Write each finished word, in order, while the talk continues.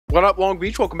What up, Long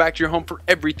Beach? Welcome back to your home for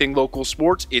everything local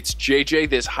sports. It's JJ.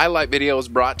 This highlight video is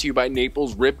brought to you by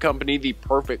Naples Rib Company, the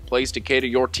perfect place to cater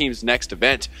your team's next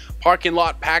event. Parking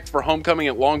lot packed for homecoming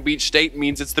at Long Beach State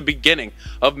means it's the beginning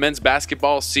of men's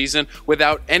basketball season.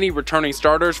 Without any returning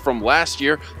starters from last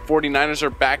year, 49ers are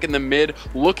back in the mid,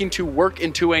 looking to work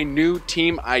into a new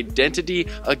team identity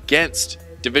against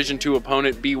Division II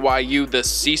opponent BYU, the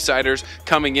Seasiders,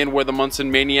 coming in where the Munson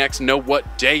Maniacs know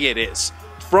what day it is.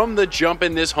 From the jump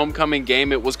in this homecoming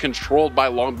game, it was controlled by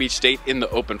Long Beach State in the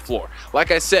open floor.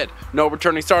 Like I said, no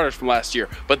returning starters from last year,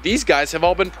 but these guys have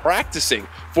all been practicing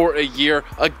for a year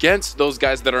against those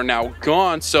guys that are now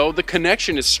gone, so the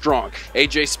connection is strong.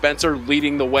 AJ Spencer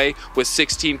leading the way with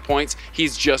 16 points.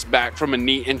 He's just back from a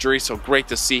knee injury, so great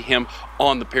to see him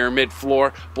on the pyramid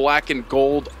floor. Black and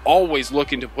gold always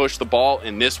looking to push the ball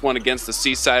in this one against the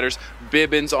Seasiders.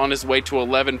 Bibbins on his way to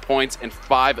 11 points and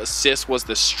 5 assists was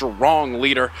the strong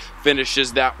leader.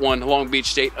 Finishes that one. Long Beach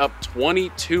State up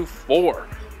 22-4.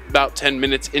 About 10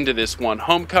 minutes into this one.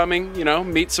 Homecoming,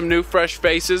 meet some new fresh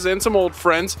faces and some old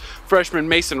friends. Freshman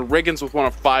Mason Riggins with one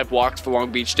of 5 blocks for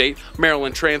Long Beach State.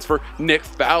 Maryland transfer Nick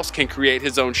Faust can create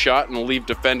his own shot and leave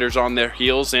defenders on their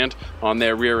heels and on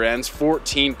their rear ends.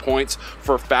 14 points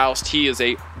for Faust. He is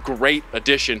a great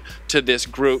addition to this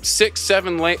group.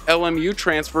 6'7" LMU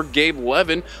transfer Gabe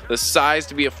Levin, the size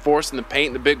to be a force in the paint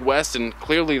in the Big West, and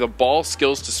clearly the ball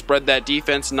skills to spread that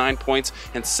defense. 9 points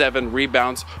and 7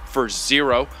 rebounds for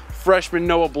 0. Freshman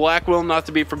Noah Blackwell, not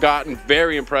to be forgotten,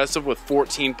 very impressive with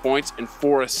 14 points and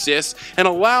 4 assists. And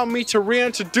allow me to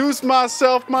reintroduce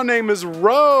myself. My name is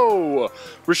Roe.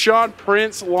 Rashawn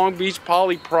Prince, Long Beach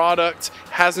Poly product,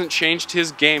 hasn't changed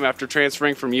his game after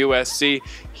transferring from USC.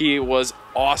 He was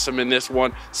awesome in this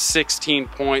one, 16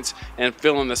 points and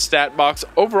filling the stat box.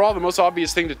 Overall, the most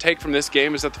obvious thing to take from this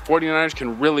game is that the 49ers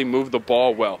can really move the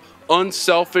ball well.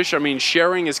 Unselfish,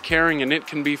 sharing is caring and it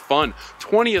can be fun.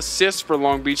 20 assists for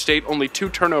Long Beach State, only 2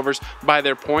 turnovers by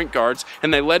their point guards,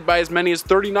 and they led by as many as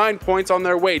 39 points on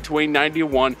their way to a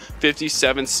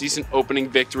 91-57 season opening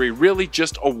victory. Really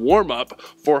just a warm-up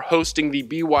for hosting the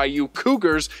BYU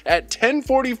Cougars at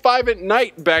 10:45 at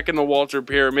night back in the Walter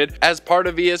Pyramid as part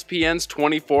of ESPN's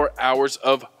 24 Hours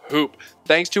of Hoop.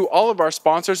 Thanks to all of our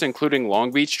sponsors, including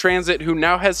Long Beach Transit, who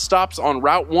now has stops on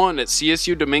Route 1 at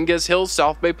CSU Dominguez Hills,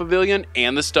 South Bay Pavilion,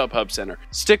 and the StubHub Center.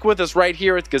 Stick with us right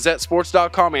here at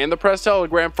GazetteSports.com and the Press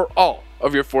Telegram for all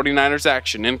of your 49ers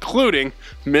action, including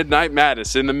Midnight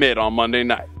Madness in the Mid on Monday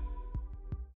night.